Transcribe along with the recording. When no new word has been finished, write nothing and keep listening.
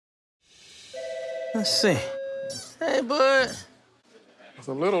Let's see. Hey, bud. It's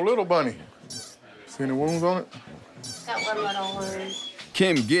a little bunny. See any wounds on it? Got one little wound.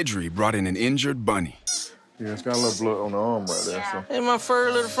 Kim Guidry brought in an injured bunny. Yeah, it's got a little blood on the arm right there. Yeah. So. Hey, my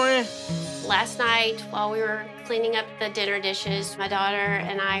furry little friend. Last night, while we were cleaning up the dinner dishes, my daughter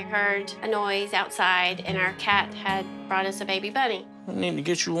and I heard a noise outside, and our cat had brought us a baby bunny. I need to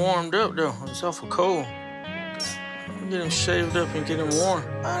get you warmed up, though. It's awful cold. Get him shaved up and get him warm.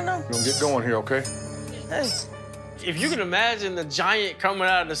 I know. We're gonna get going here, okay? Hey. If you can imagine the giant coming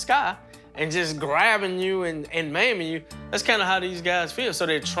out of the sky and just grabbing you and maiming you, that's kind of how these guys feel. So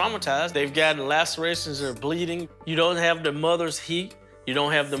they're traumatized. They've gotten lacerations, they're bleeding. You don't have the mother's heat. You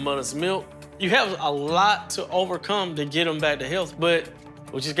don't have the mother's milk. You have a lot to overcome to get them back to health, but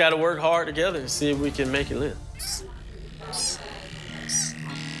we just got to work hard together and see if we can make it live.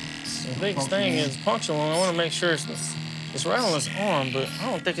 The biggest thing is puncture wound. I want to make sure it's right on his arm, but I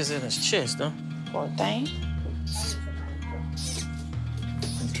don't think it's in his chest, though. Poor thing.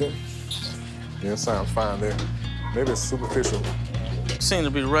 Okay. Yeah, it sounds fine there. Maybe it's superficial. Seems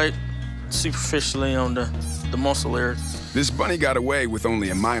to be right superficially on the muscle area. This bunny got away with only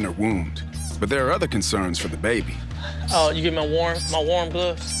a minor wound, but there are other concerns for the baby. Oh, you get my warm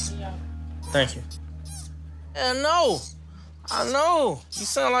gloves? Yeah. Thank you. Yeah, no. I know. You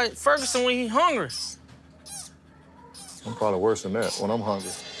sound like Ferguson when he's hungry. I'm probably worse than that when I'm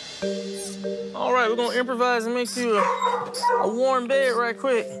hungry. All right, we're gonna improvise and make you a warm bed right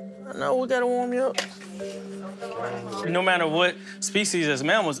quick. I know we gotta warm you up. No matter what species as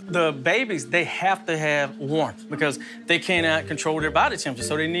mammals, the babies, they have to have warmth because they cannot control their body temperature,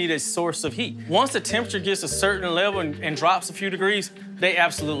 so they need a source of heat. Once the temperature gets a certain level and drops a few degrees, they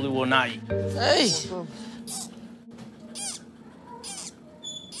absolutely will not eat. Hey!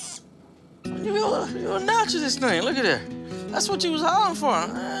 You gonna notch this thing, look at that. That's what you was hollering for.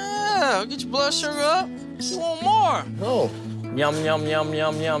 Yeah, get your blood sugar up. You want more? No. Yum, yum, yum,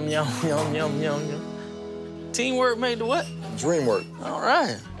 yum, yum, yum, yum, yum, yum, yum. Teamwork made the what? Dream work. All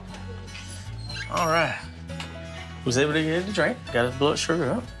right. All right. Was able to get the drink, got his blood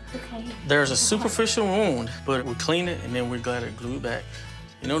sugar up. Okay. There's a superficial wound, but we clean it and then we got it glued back.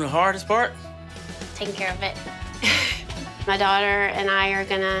 You know the hardest part? Taking care of it. My daughter and I are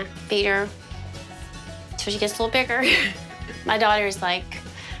gonna feed her till she gets a little bigger. My daughter's like,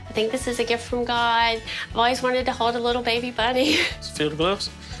 I think this is a gift from God. I've always wanted to hold a little baby bunny. Feel the gloves?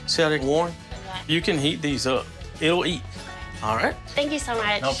 See how they're warm? You can heat these up. It'll eat. All right? Thank you so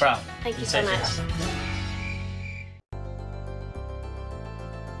much. No problem. Thank you so take much. care.